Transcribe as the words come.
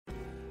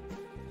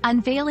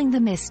Unveiling the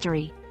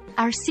mystery,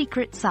 our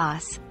secret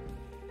sauce.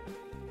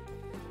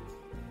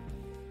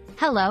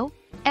 Hello,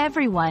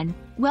 everyone.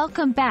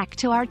 Welcome back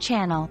to our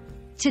channel.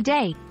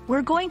 Today,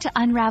 we're going to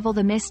unravel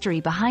the mystery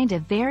behind a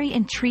very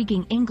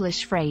intriguing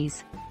English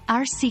phrase,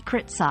 our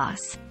secret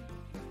sauce.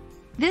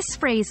 This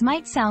phrase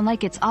might sound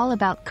like it's all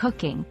about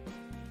cooking,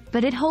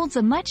 but it holds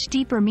a much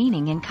deeper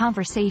meaning in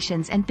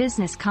conversations and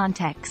business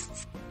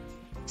contexts.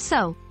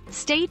 So,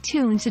 stay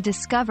tuned to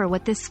discover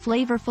what this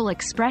flavorful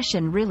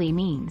expression really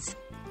means.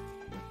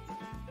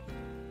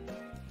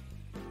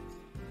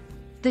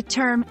 The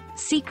term,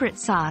 secret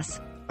sauce,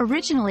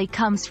 originally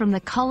comes from the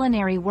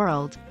culinary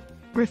world,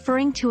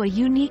 referring to a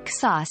unique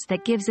sauce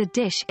that gives a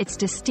dish its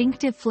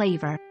distinctive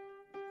flavor.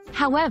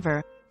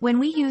 However, when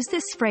we use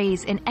this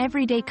phrase in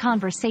everyday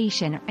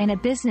conversation or in a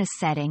business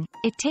setting,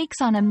 it takes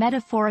on a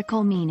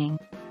metaphorical meaning.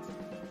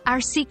 Our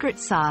secret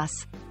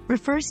sauce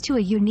refers to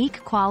a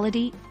unique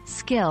quality,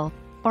 skill,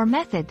 or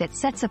method that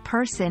sets a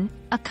person,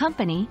 a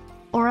company,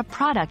 or a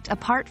product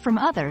apart from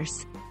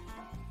others.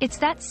 It's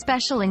that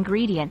special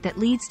ingredient that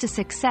leads to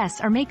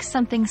success or makes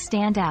something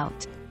stand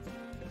out.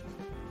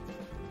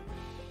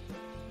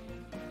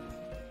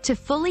 To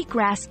fully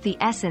grasp the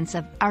essence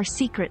of our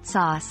secret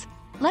sauce,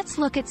 let's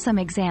look at some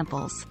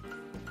examples.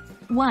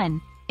 1.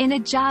 In a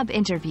job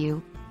interview.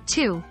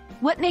 2.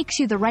 What makes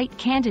you the right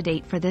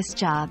candidate for this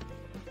job?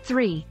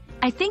 3.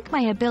 I think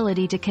my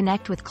ability to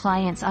connect with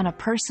clients on a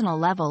personal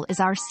level is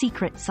our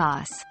secret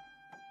sauce.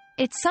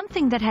 It's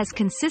something that has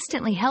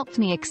consistently helped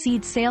me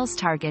exceed sales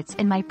targets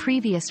in my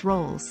previous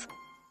roles.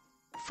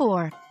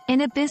 4.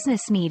 In a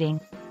business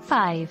meeting.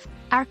 5.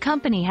 Our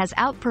company has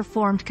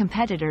outperformed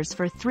competitors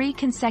for 3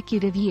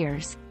 consecutive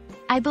years.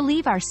 I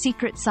believe our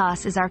secret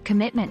sauce is our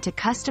commitment to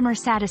customer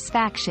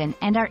satisfaction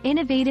and our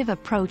innovative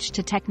approach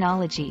to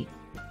technology.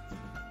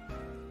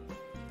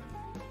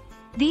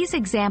 These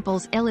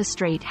examples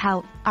illustrate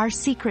how our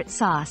secret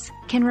sauce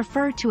can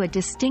refer to a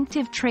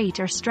distinctive trait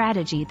or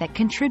strategy that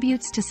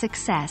contributes to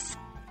success.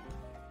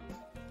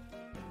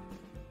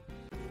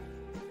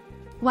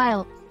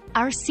 While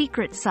our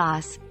secret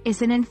sauce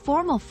is an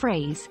informal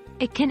phrase,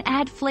 it can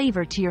add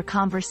flavor to your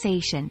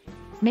conversation,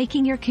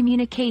 making your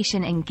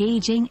communication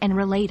engaging and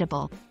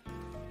relatable.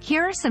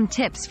 Here are some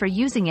tips for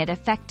using it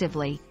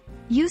effectively.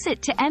 Use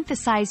it to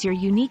emphasize your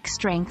unique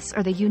strengths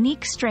or the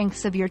unique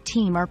strengths of your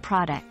team or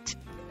product.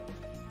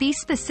 Be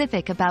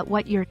specific about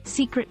what your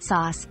secret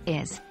sauce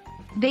is.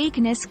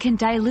 Vagueness can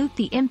dilute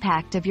the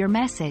impact of your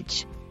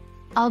message.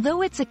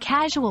 Although it's a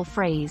casual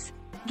phrase,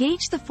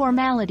 gauge the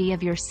formality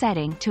of your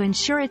setting to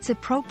ensure it's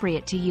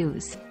appropriate to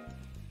use.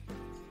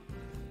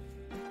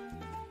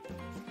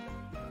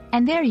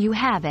 And there you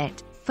have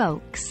it,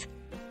 folks.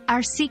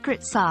 Our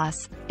secret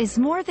sauce is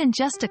more than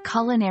just a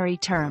culinary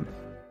term.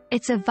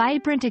 It's a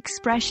vibrant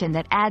expression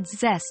that adds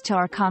zest to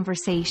our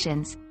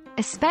conversations,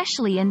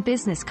 especially in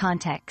business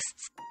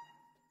contexts.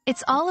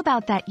 It's all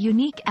about that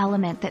unique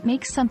element that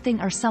makes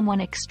something or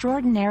someone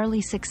extraordinarily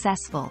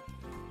successful.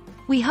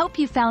 We hope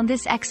you found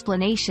this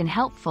explanation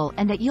helpful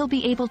and that you'll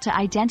be able to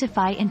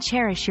identify and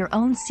cherish your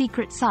own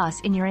secret sauce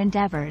in your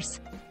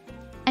endeavors.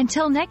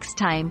 Until next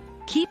time,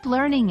 keep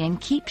learning and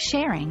keep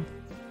sharing.